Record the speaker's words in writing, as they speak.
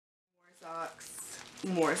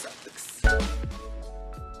more socks.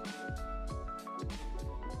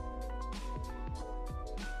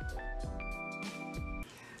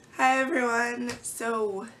 Hi everyone,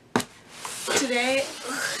 so today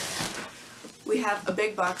we have a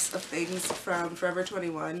big box of things from Forever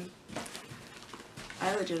 21.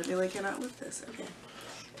 I legitimately cannot lift this, okay.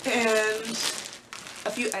 And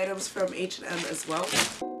a few items from H&M as well.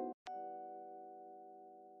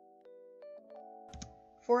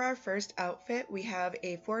 For our first outfit, we have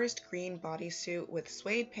a forest green bodysuit with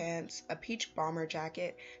suede pants, a peach bomber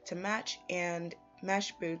jacket to match, and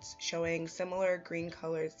mesh boots showing similar green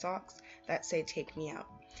colored socks that say "Take Me Out."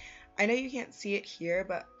 I know you can't see it here,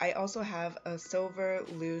 but I also have a silver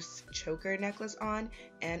loose choker necklace on,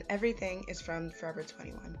 and everything is from Forever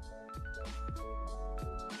 21.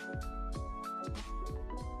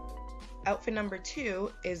 Outfit number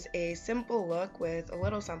 2 is a simple look with a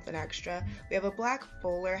little something extra. We have a black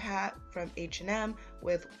bowler hat from H&M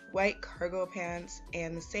with white cargo pants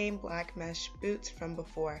and the same black mesh boots from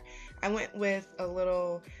before. I went with a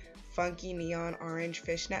little funky neon orange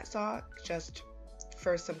fishnet sock just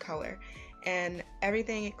for some color, and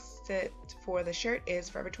everything except for the shirt is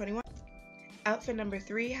Forever 21. Outfit number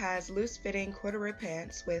 3 has loose-fitting corduroy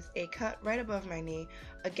pants with a cut right above my knee.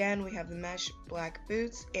 Again, we have the mesh black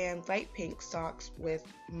boots and light pink socks with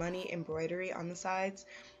money embroidery on the sides.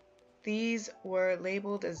 These were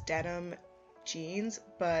labeled as denim jeans,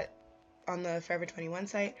 but on the Forever 21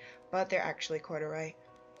 site, but they're actually corduroy.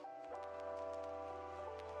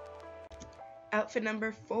 Outfit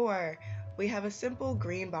number 4. We have a simple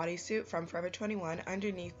green bodysuit from Forever 21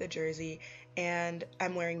 underneath the jersey, and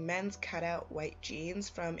I'm wearing men's cutout white jeans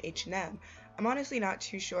from H&M. I'm honestly not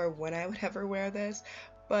too sure when I would ever wear this,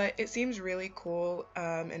 but it seems really cool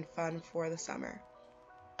and fun for the summer.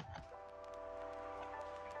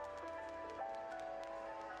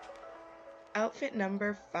 Outfit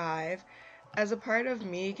number 5. As a part of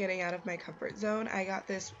me getting out of my comfort zone, I got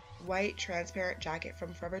this white transparent jacket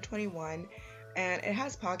from Forever 21. And it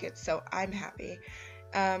has pockets, so I'm happy.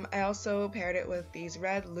 I also paired it with these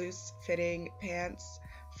red loose-fitting pants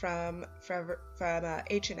from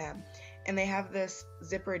H&M, and they have this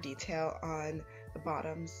zipper detail on the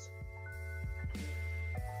bottoms.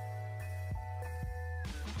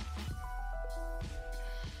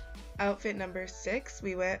 Outfit number 6,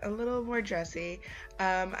 we went a little more dressy.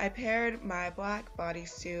 I paired my black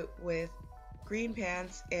bodysuit with green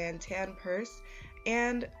pants and tan purse,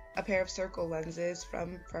 and a pair of circle lenses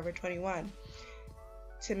from Forever 21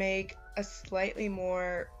 to make a slightly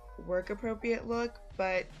more work appropriate look,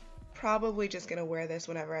 but probably just gonna wear this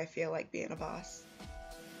whenever I feel like being a boss.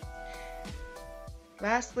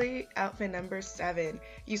 Lastly, outfit number 7.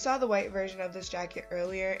 You saw the white version of this jacket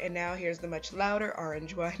earlier, and now here's the much louder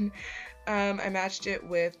orange one. I matched it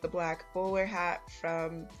with the black bowler hat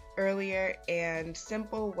from earlier and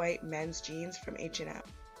simple white men's jeans from H&M.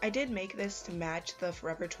 I did make this to match the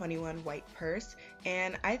Forever 21 white purse,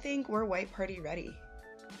 and I think we're white party ready.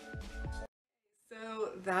 So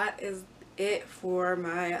that is it for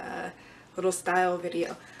my little style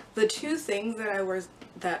video. The two things that I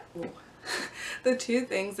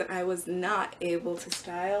was not able to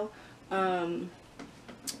style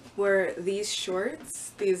were these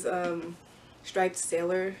shorts, these striped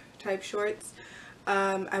sailor type shorts.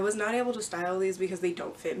 I was not able to style these because they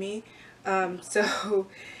don't fit me. So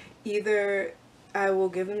either I will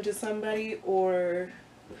give them to somebody, or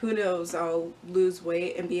who knows, I'll lose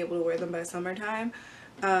weight and be able to wear them by summertime.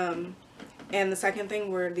 And the second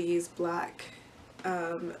thing were these black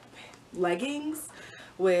leggings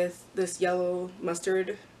with this yellow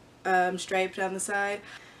mustard stripe down the side.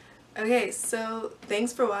 Okay, so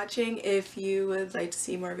thanks for watching. If you would like to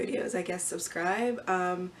see more videos, I guess subscribe.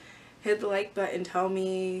 Hit the like button, tell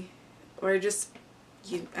me, or just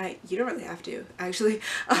you don't really have to actually,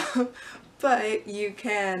 but you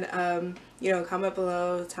can you know, comment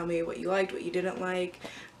below, tell me what you liked, what you didn't like,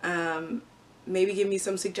 maybe give me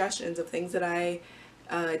some suggestions of things that I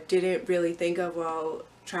didn't really think of while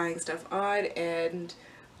trying stuff on, and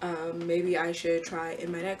maybe I should try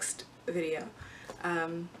in my next video.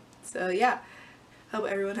 So yeah, hope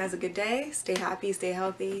everyone has a good day, stay happy, stay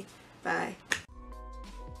healthy, bye.